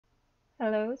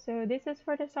Hello, so this is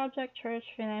for the subject Church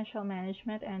Financial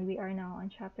Management, and we are now on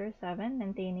Chapter 7,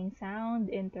 Maintaining Sound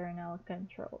Internal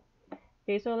Control.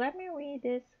 Okay, so let me read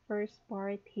this first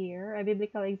part here, a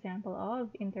biblical example of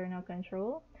internal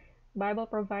control. Bible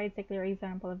provides a clear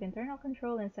example of internal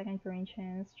control in 2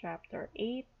 Corinthians chapter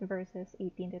 8, verses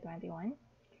 18 to 21.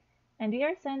 And we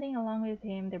are sending along with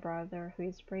him the brother who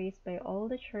is praised by all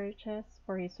the churches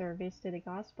for his service to the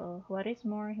gospel. What is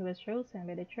more, he was chosen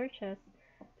by the churches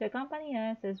to accompany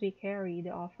us as we carry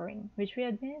the offering, which we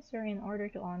administer in order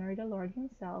to honor the Lord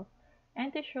himself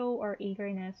and to show our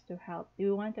eagerness to help.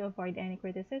 We want to avoid any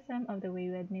criticism of the way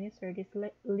we administer this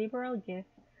liberal gift,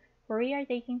 for we are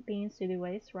taking pains to do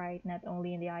what is right, not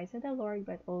only in the eyes of the Lord,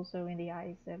 but also in the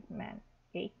eyes of men.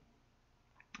 Okay?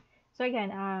 So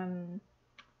again,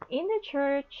 in the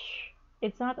church,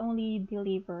 it's not only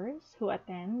believers who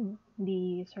attend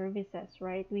the services,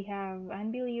 right? We have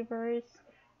unbelievers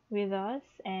with us,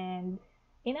 and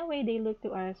in a way, they look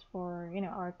to us for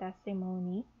our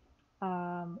testimony,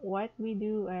 what we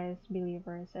do as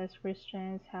believers, as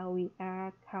Christians, how we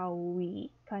act, how we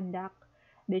conduct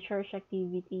the church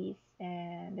activities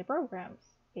and the programs.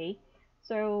 Okay,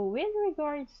 so with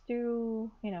regards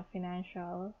to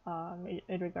financial,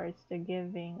 with regards to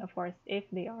giving, of course, if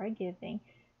they are giving,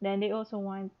 then they also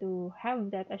want to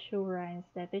have that assurance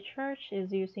that the church is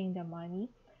using the money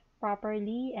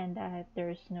properly and that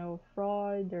there's no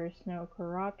fraud, there's no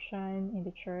corruption in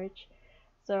the church.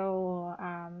 So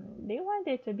they want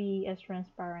it to be as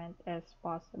transparent as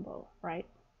possible, right?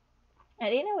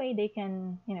 And in a way, they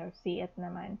can, see it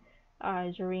naman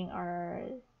during our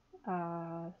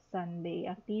Sunday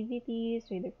activities.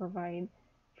 We do provide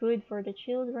food for the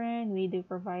children. We do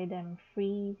provide them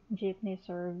free jeepney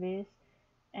service,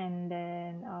 and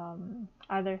then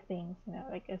other things,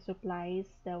 like supplies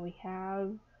that we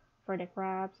have for the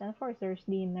crafts. And of course, there's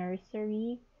the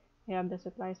nursery. We have the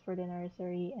supplies for the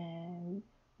nursery, and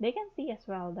they can see as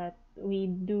well that we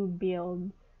do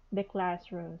build the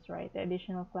classrooms, right? The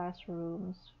additional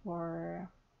classrooms for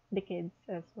the kids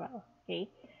as well. Okay.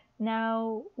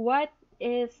 Now, what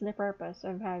is the purpose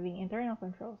of having internal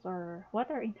controls, or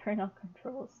what are internal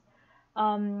controls?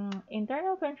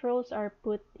 Internal controls are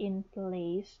put in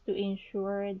place to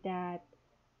ensure that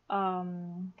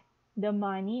um, the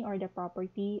money or the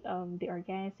property of the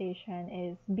organization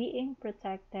is being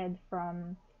protected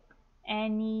from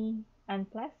any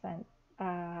unpleasant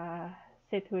uh,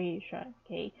 situation.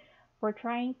 Okay, we're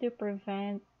trying to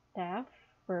prevent theft.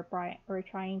 We're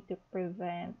trying to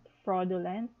prevent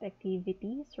fraudulent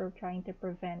activities. We're trying to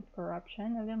prevent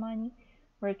corruption of the money.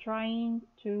 We're trying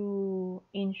to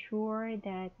ensure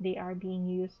that they are being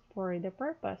used for the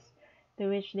purpose to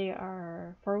which they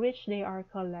are for which they are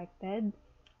collected.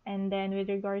 And then with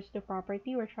regards to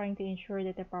property, we're trying to ensure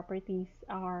that the properties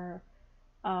are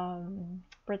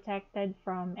protected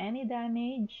from any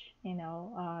damage.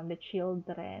 The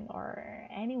children or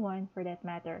anyone for that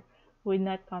matter would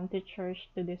not come to church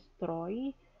to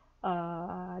destroy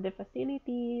the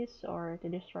facilities or to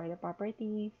destroy the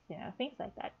properties, things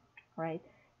like that, right?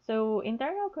 So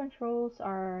internal controls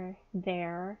are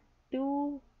there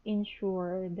to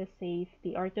ensure the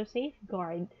safety or to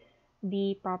safeguard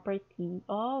the property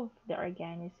of the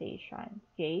organization,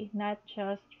 okay? Not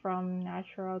just from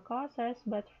natural causes,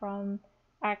 but from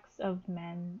acts of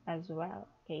men as well,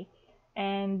 okay?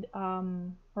 And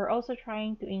we're also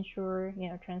trying to ensure,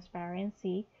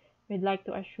 transparency. We'd like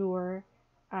to assure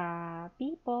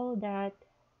people that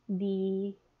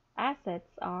the assets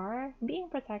are being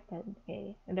protected,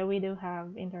 okay? That we do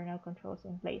have internal controls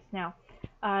in place. Now,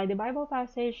 the Bible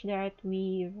passage that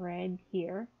we read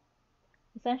here,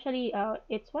 essentially,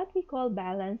 it's what we call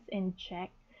balance and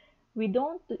check. You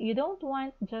don't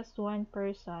want just one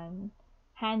person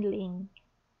handling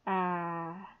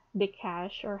uh, the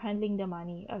cash or handling the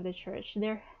money of the church.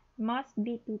 There must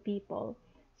be two people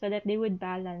so that they would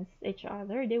balance each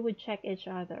other. They would check each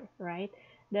other, right?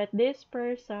 That this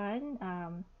person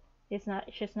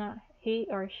he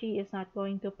or she is not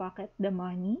going to pocket the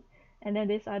money, and then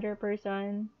this other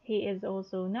person, he is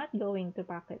also not going to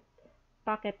pocket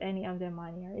any of the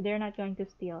money, or they're not going to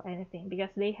steal anything, because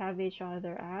they have each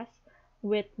other as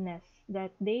witness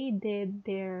that they did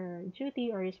their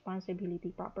duty or responsibility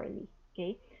properly.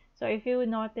 Okay, so if you would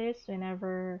notice,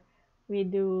 whenever we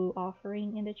do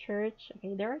offering in the church,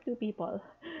 okay, there are two people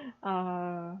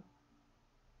uh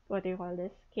what do you call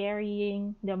this,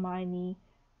 carrying the money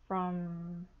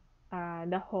from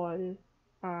the hall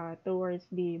towards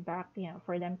the back,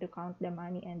 for them to count the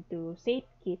money and to safe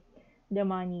keep the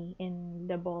money in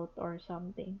the vault or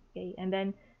something. Okay, and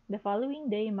then the following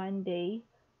day, Monday,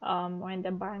 when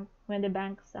the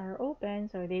banks are open,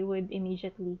 so they would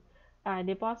immediately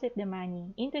deposit the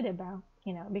money into the bank,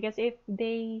 because if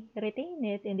they retain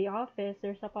it in the office,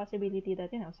 there's a possibility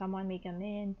that, someone may come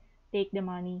in, take the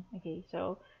money. Okay,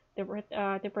 so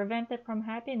to prevent it from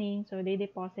happening, so they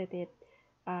deposit it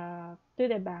to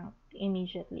the bank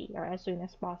immediately or as soon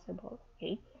as possible.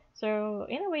 Okay, so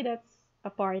in a way, that's a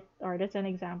part, or that's an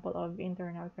example of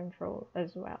internal control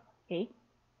as well. Okay,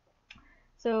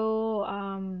 so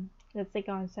that's the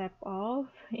concept of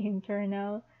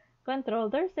internal control.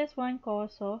 There's this one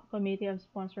COSO, Committee of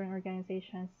Sponsoring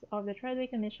Organizations of the Treasury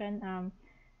Commission.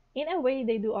 In a way,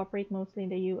 they do operate mostly in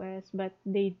the US, but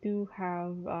they do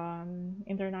have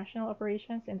international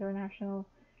operations, international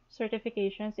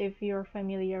certifications. If you're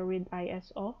familiar with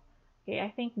ISO, okay, I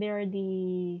think they're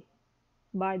the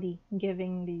body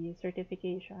giving the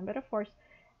certification. But of course,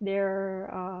 their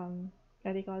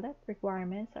what do you call that?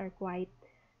 Requirements are quite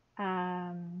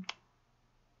um,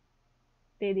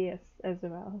 tedious as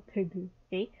well to do.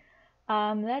 Okay,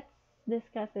 let's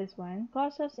discuss this one.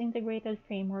 COSO's integrated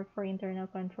framework for internal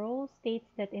control states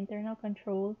that internal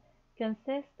control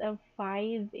consists of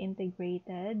 5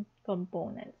 integrated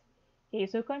components. Okay,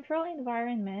 so control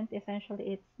environment,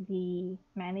 essentially it's the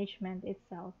management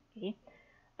itself. Okay,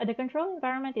 the control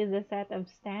environment is a set of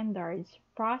standards,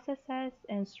 processes,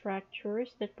 and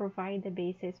structures that provide the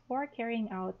basis for carrying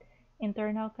out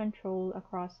internal control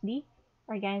across the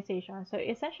organization. So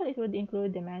essentially, it would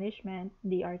include the management,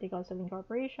 the articles of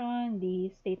incorporation,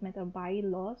 the statement of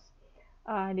bylaws,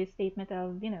 the statement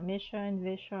of mission,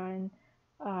 vision,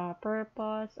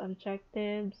 purpose,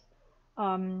 objectives,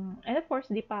 and of course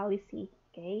the policy.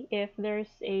 Okay, if there's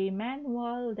a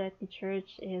manual that the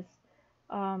church is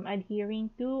adhering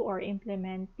to or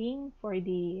implementing for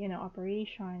the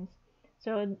operations.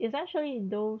 So essentially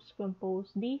those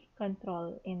compose the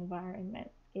control environment.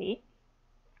 Okay.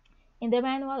 In the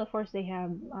manual, of course, they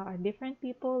have different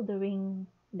people doing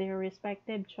their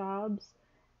respective jobs,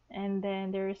 and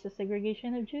then there is a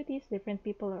segregation of duties. Different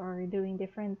people are doing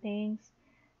different things,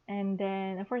 and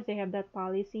then of course they have that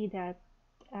policy that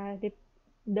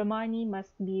the money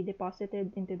must be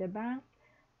deposited into the bank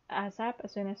ASAP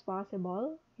as soon as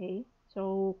possible. Okay,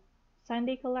 so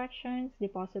Sunday collections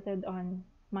deposited on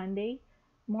Monday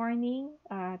morning,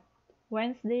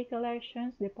 Wednesday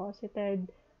collections deposited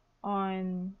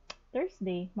on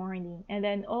Thursday morning, and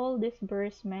then all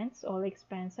disbursements, all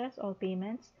expenses, all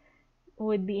payments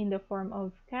would be in the form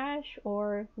of cash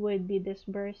or would be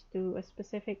disbursed to a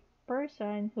specific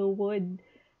person who would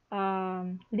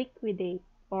liquidate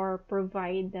or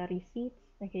provide the receipts,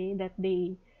 okay, that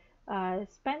they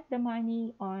spent the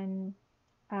money on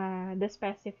the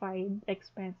specified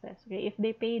expenses. Okay, if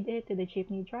they paid it to the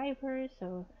jeepney driver,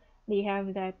 so they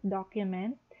have that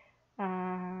document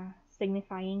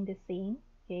signifying the same.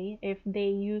 Okay, if they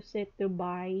use it to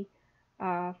buy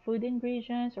food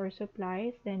ingredients or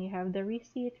supplies, then you have the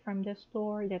receipt from the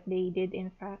store that they did in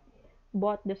fact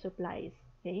bought the supplies.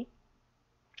 Okay,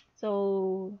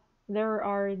 so there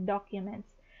are documents.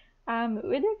 With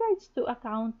regards to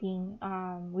accounting,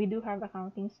 we do have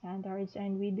accounting standards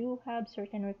and we do have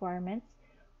certain requirements.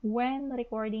 When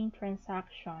recording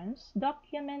transactions,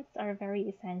 documents are very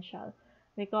essential.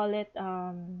 We call it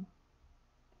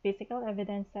physical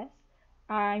evidences.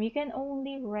 You can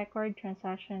only record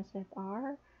transactions that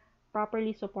are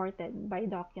properly supported by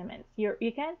documents.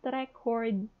 You can't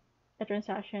record a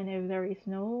transaction if there is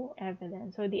no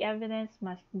evidence. So the evidence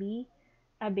must be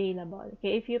available.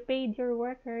 Okay, if you paid your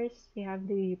workers, you have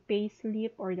the pay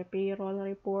slip or the payroll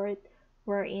report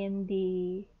wherein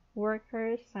the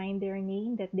workers sign their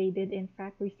name that they did in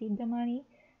fact receive the money.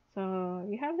 So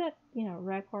you have that,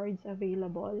 records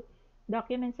available,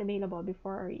 documents available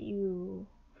before you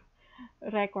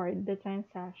record the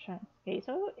transactions. Okay,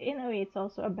 so in a way, it's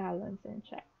also a balance and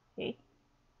check. Okay,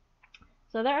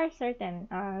 so there are certain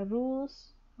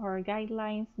rules or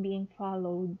guidelines being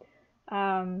followed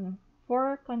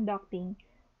for conducting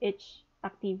each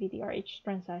activity or each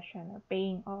transaction or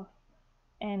paying off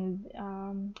and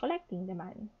collecting the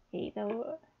money. Okay,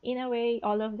 so in a way,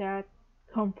 all of that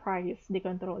comprise the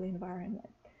control environment.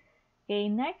 Okay,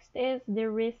 next is the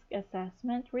risk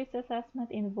assessment. Risk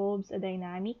assessment involves a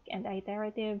dynamic and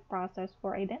iterative process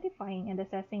for identifying and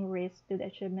assessing risk to the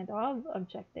achievement of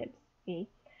objectives. Okay,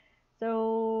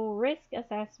 so risk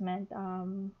assessment,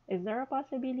 is there a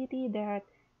possibility that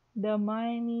the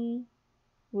money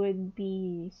would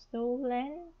be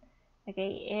stolen?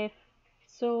 Okay, if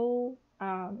so,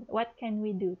 what can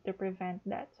we do to prevent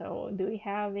that? So do we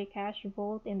have a cash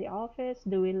vault in the office?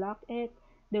 Do we lock it?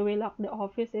 Do we lock the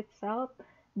office itself?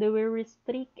 Do we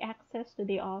restrict access to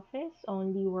the office?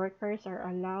 Only workers are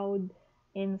allowed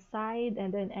inside,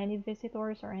 and then any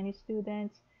visitors or any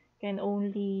students can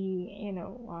only,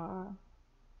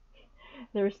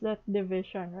 there's that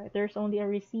division, right? There's only a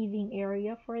receiving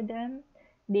area for them.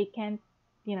 They can't,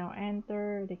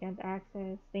 enter, they can't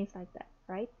access, things like that,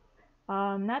 right?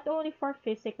 Not only for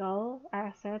physical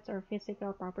assets or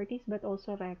physical properties, but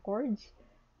also records.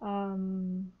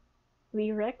 Um,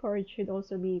 we records should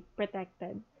also be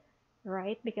protected,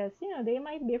 right? Because, they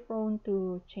might be prone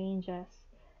to changes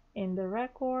in the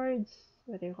records.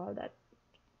 What do you call that?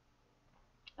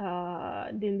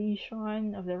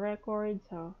 Deletion of the record.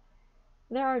 So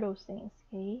there are those things,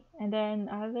 okay? And then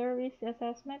other risk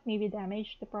assessment, maybe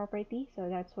damage the property. So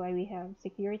that's why we have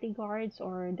security guards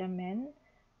or the men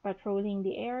patrolling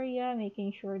the area,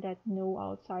 making sure that no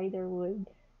outsider would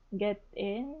get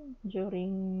in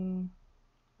during,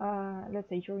 let's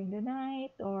say, during the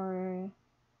night or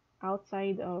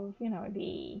outside of,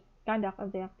 the conduct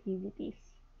of the activities,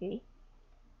 okay?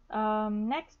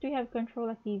 Next, we have control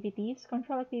activities.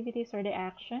 Control activities are the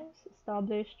actions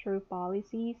established through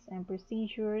policies and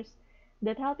procedures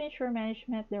that help ensure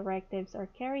management directives are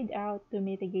carried out to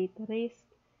mitigate risk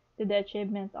to the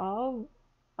achievement of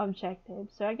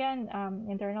objectives. So again,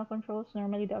 internal controls,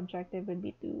 normally the objective would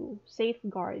be to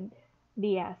safeguard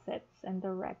the assets and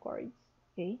the records.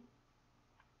 Okay.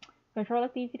 Control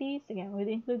activities, again, would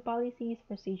include policies,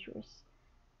 procedures.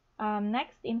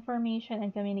 Next, information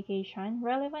and communication.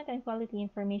 Relevant and quality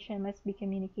information must be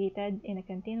communicated in a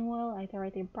continual,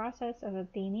 iterative process of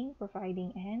obtaining,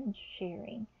 providing, and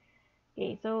sharing.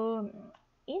 Okay, so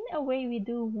in a way, we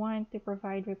do want to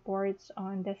provide reports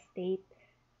on the state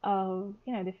of,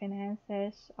 the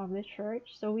finances of the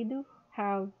church. So we do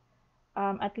have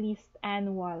at least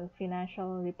annual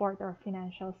financial report or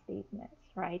financial statements,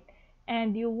 right?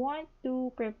 And you want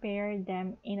to prepare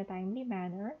them in a timely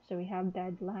manner. So we have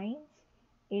deadlines,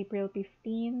 April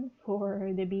 15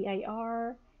 for the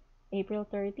BIR, April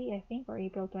 30, I think, or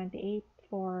April 28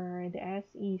 for the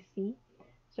SEC.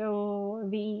 So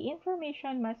the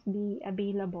information must be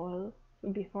available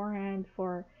beforehand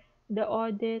for the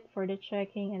audit, for the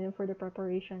checking, and then for the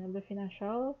preparation of the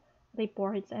financial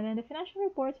reports. And then the financial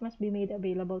reports must be made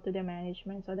available to the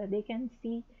management so that they can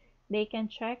see, they can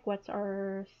check what's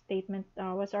our statement,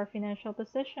 what's our financial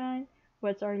position,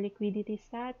 what's our liquidity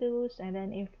status, and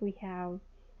then if we have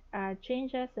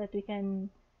changes that we can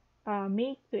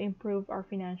make to improve our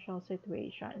financial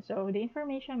situation. So the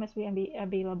information must be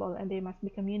available and they must be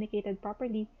communicated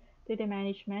properly to the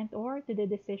management or to the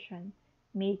decision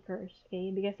makers,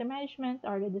 okay? Because the management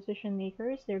are the decision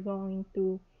makers. They're going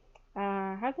to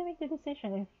have to make the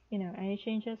decision if, any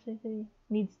changes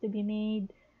needs to be made.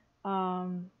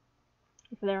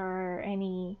 If there are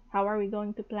any, how are we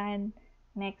going to plan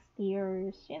next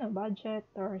year's, budget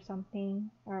or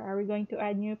something? Or are we going to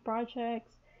add new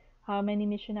projects? How many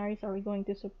missionaries are we going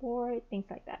to support? Things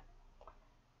like that.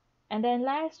 And then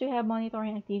last, we have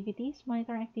monitoring activities.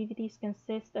 Monitoring activities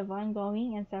consist of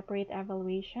ongoing and separate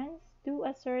evaluations to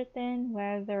ascertain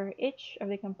whether each of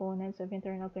the components of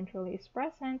internal control is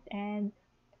present and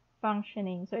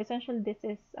functioning. So essentially, this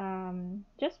is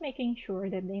just making sure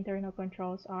that the internal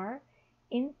controls are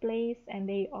in place and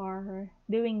they are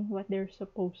doing what they're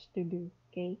supposed to do.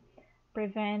 Okay,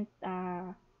 prevent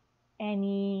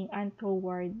any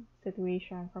untoward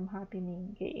situation from happening.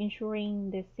 Okay,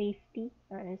 ensuring the safety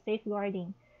or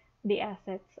safeguarding the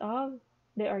assets of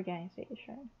the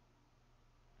organization.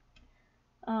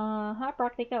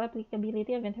 Practical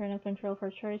applicability of internal control for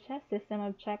churches, system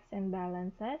of checks and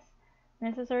balances,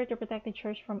 necessary to protect the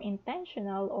church from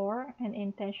intentional or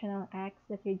unintentional acts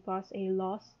that could cause a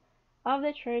loss of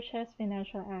the church's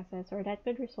financial assets or that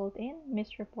could result in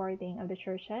misreporting of the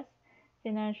church's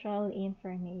financial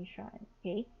information.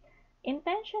 Okay,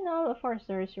 intentional, of course,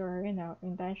 there's your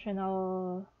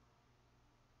intentional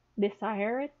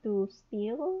desire to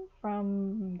steal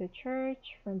from the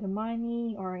church, from the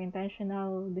money, or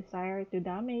intentional desire to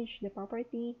damage the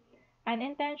property.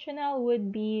 Unintentional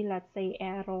would be, let's say,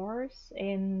 errors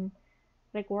in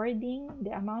recording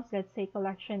the amounts. Let's say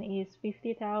collection is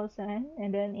 50,000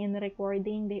 and then in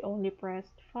recording they only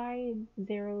pressed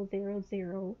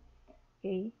 5000,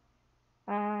 okay,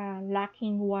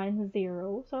 lacking 10.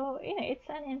 So it's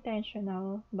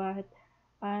unintentional, but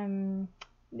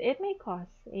it may cause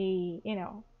a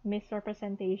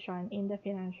misrepresentation in the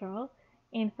financial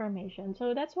information.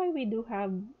 So that's why we do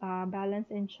have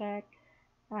balance in check.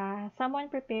 Someone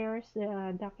prepares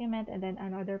the document and then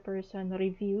another person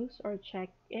reviews or check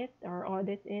it or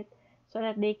audit it so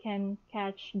that they can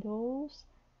catch those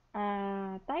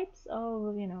types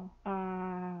of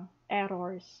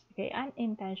errors, okay,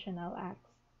 unintentional acts.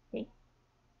 Okay,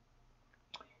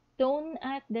 don't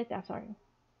at the sorry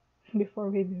before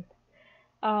we do that.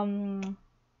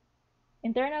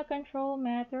 Internal control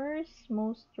matters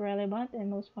most relevant and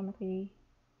most commonly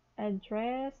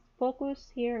addressed.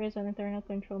 Focus here is on internal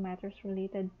control matters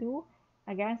related to,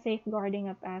 again, safeguarding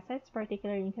of assets,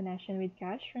 particularly in connection with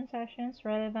cash transactions,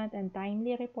 relevant and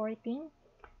timely reporting,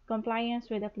 compliance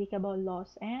with applicable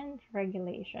laws and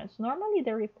regulations. Normally,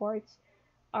 the reports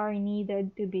are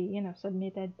needed to be,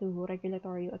 submitted to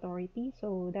regulatory authority.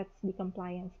 So that's the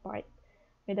compliance part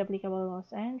with applicable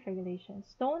laws and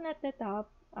regulations. Tone at the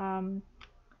top.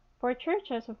 For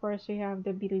churches, of course, we have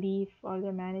the belief of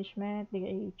the management,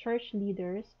 the church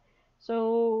leaders.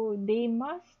 So they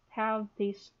must have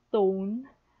this tone,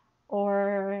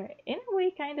 or in a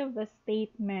way kind of a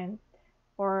statement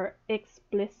or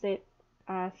explicit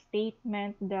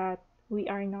statement that we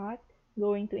are not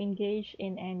going to engage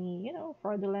in any,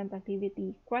 fraudulent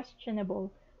activity,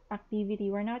 questionable activity.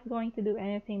 We're not going to do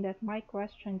anything that might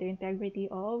question the integrity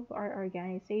of our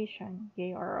organization,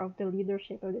 okay, or of the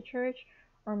leadership of the church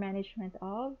or management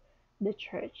of the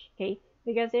church, okay?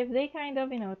 Because if they kind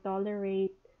of,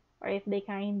 tolerate, or if they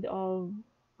kind of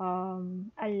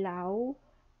allow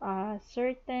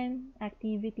certain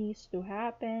activities to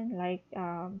happen, like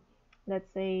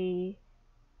let's say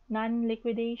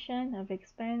non-liquidation of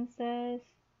expenses,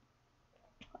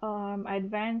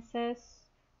 advances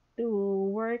to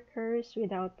workers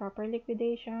without proper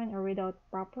liquidation or without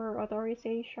proper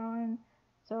authorization.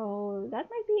 So that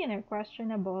might be,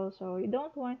 questionable. So you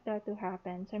don't want that to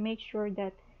happen. So make sure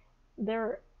that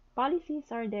their policies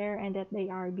are there and that they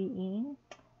are being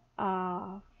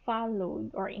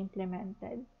followed or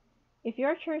implemented. If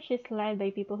your church is led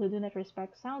by people who do not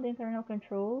respect sound internal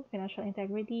control, financial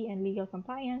integrity, and legal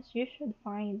compliance, you should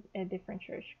find a different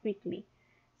church quickly.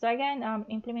 So again,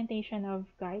 implementation of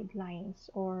guidelines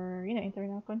or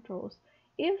internal controls.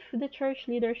 If the church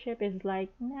leadership is like,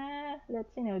 nah, let's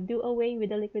do away with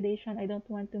the liquidation. I don't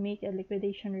want to make a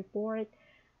liquidation report,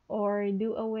 or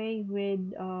do away with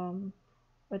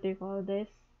what do you call this?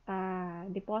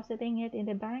 Depositing it in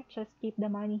the bank. Just keep the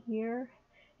money here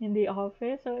in the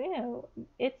office. So,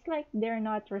 it's like they're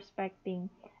not respecting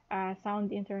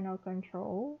sound internal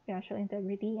control, financial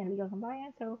integrity, and legal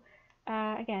compliance. So,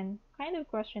 again, kind of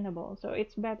questionable. So,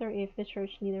 it's better if the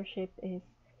church leadership is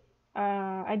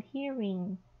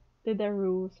adhering to the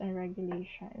rules and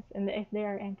regulations, and if they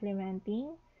are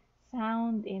implementing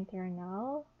sound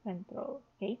internal control.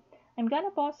 Okay, I'm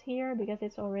gonna pause here because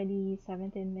it's already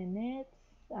 17 minutes.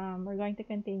 We're going to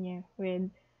continue with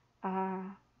uh,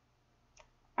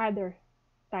 other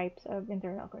types of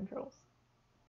internal controls.